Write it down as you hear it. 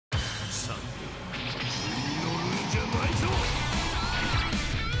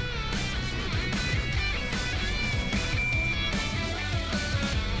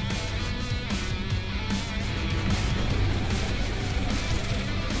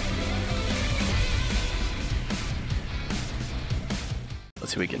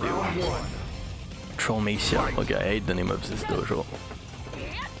see what we can do. Trollmacia. Okay, I hate the name of this dojo.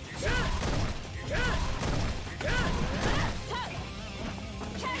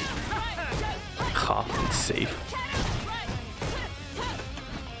 Ha, it's safe.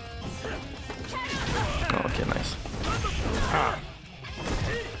 Oh, okay, nice.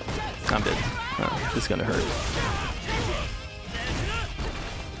 I'm dead. Oh, this is gonna hurt.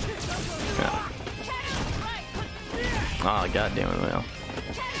 Yeah. Ah, oh, god damn it, man.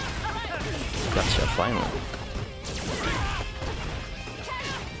 Gotcha, finally.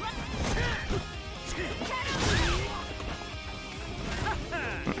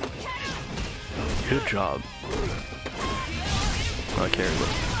 Good job. Okay,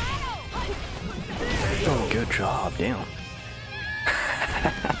 oh, good job, damn.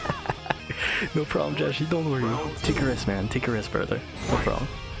 No problem, Joshy, don't worry. Take a rest, man. Take a rest, brother. No problem.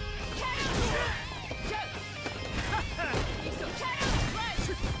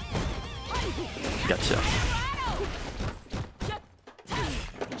 Gotcha.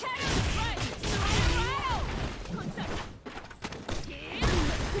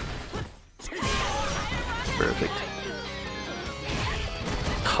 Perfect.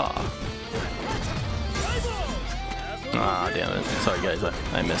 Ha. Ah, damn it. Sorry, guys.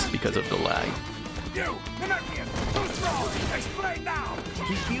 I missed because of the lag. You, Pinocchio, who's wrong? Explain now.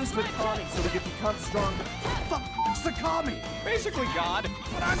 He fused with Connie so we could become stronger. Fuck's the Cammy? Basically God.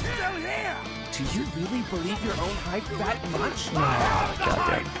 But I'm still here. Do you really believe your own hype that much?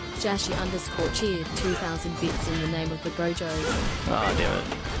 Goddamn. Jashi underscore cheered 2,000 bits in the name of the Brojo. Ah, damn it.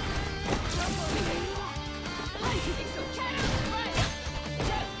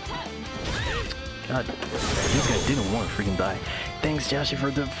 God, this guy didn't want to freaking die. Thanks, Jashi,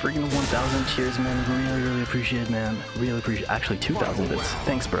 for the freaking 1,000 cheers, man. Really appreciate it, man. Really appreciate. Actually, 2,000 bits.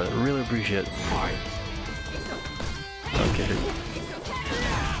 Thanks, brother. Really appreciate it. Okay.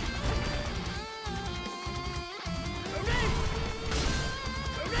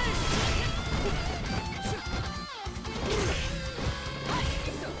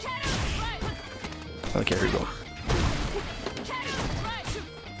 Okay, here we go.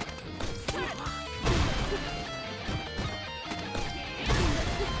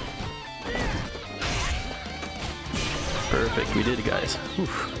 Perfect, we did it, guys.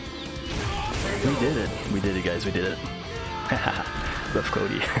 Oof. We did it. We did it, guys. We did it. Love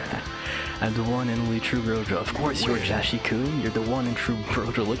Cody. I'm the one and only true Brojo. Of course, you're Jashi-kun. You're the one and true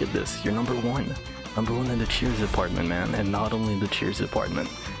Brojo. Look at this. You're number one. Number one in the cheers department, man. And not only in the cheers department.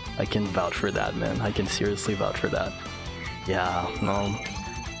 I can vouch for that, man. I can seriously vouch for that. Yeah,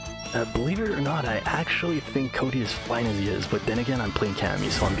 believe it or not, I actually think Cody is fine as he is, but then again, I'm playing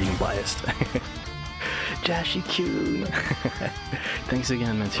Cammy, so I'm being biased. Jashi-kun! Thanks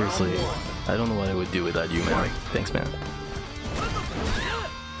again, man, seriously. I don't know what I would do without you, man. Thanks, man.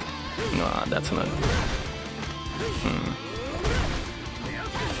 Nah, that's not...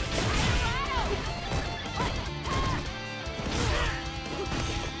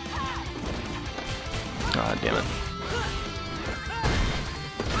 Ah, damn it.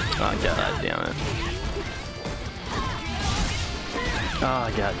 Ah, god damn it. Ah,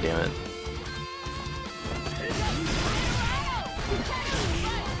 god damn it.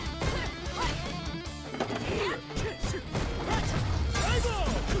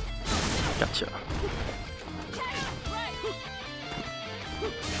 Gotcha.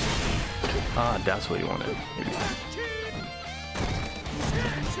 Ah, that's what you wanted. Maybe.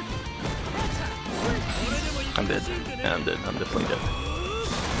 I'm dead. Yeah, I'm dead. I'm definitely dead.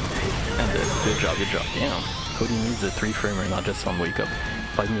 I'm dead. Good job, good job. Damn. Cody needs a 3-framer, not just some wake up.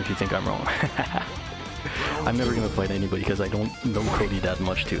 Fight me if you think I'm wrong. I'm never gonna fight anybody because I don't know Cody that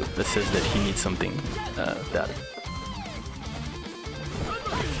much too. That says that he needs something that.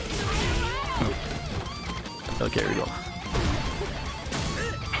 Okay, here we go.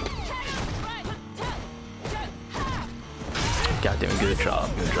 God damn it, good job,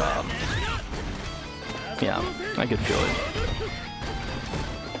 good job. Yeah, I could feel it.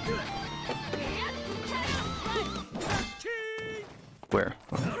 Where?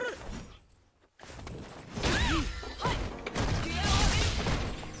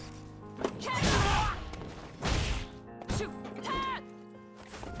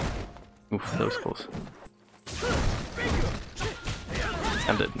 Oof, that was close.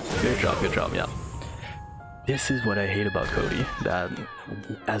 I'm dead. Good job, yeah. This is what I hate about Cody, that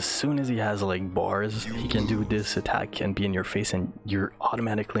as soon as he has like bars, he can do this attack and be in your face and you're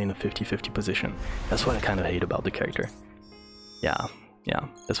automatically in a 50-50 position. That's what I kind of hate about the character. Yeah,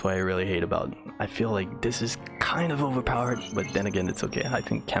 that's what I really hate about. I feel like this is kind of overpowered, but then again, it's okay. I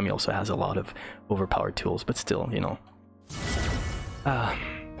think Cammy also has a lot of overpowered tools, but still, you know.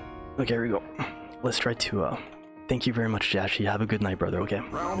 Okay, here we go. Let's try to, thank you very much, Jashi. Have a good night, brother, okay?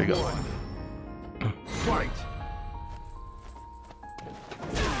 Here we go. Fight!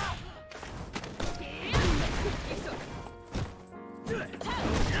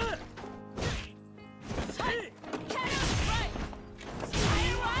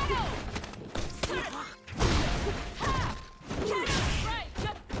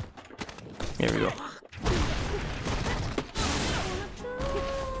 Here we go.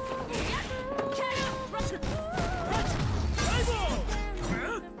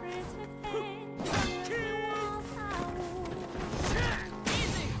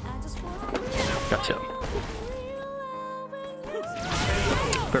 Gotcha.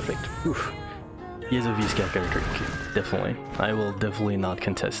 Perfect. Oof. He is a V-Scat character. Okay, definitely. I will definitely not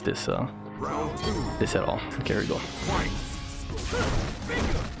contest this this at all. Okay, here we go.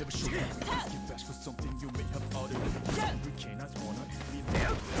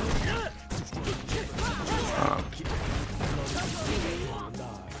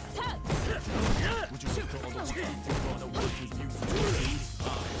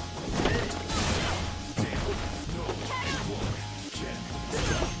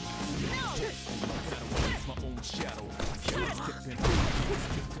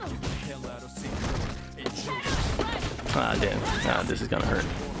 Ah, damn. Ah, this is gonna hurt.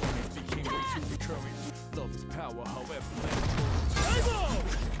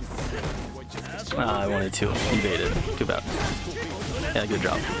 Ah, I wanted to evade it. Too bad. Yeah, good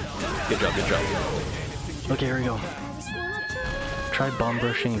job. Good job, good job. Okay, here we go. Try bomb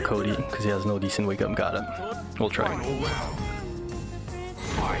brushing Cody, because he has no decent wake up. Got it. We'll try.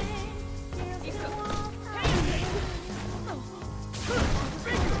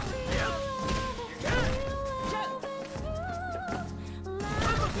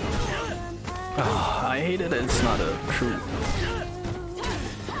 Oh, I hate it. It's not a true.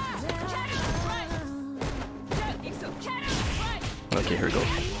 Okay, here we go.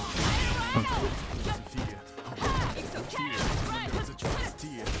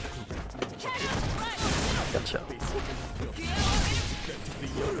 Gotcha.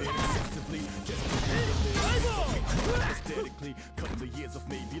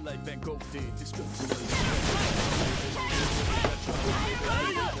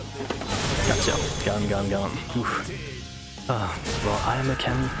 Gotcha. Got him. Oof. Well, I am a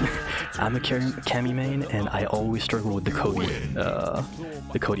Cammy. I'm a Cammy main, and I always struggle with the Cody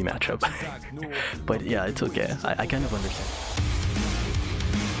matchup. But yeah, it's okay. I kind of understand.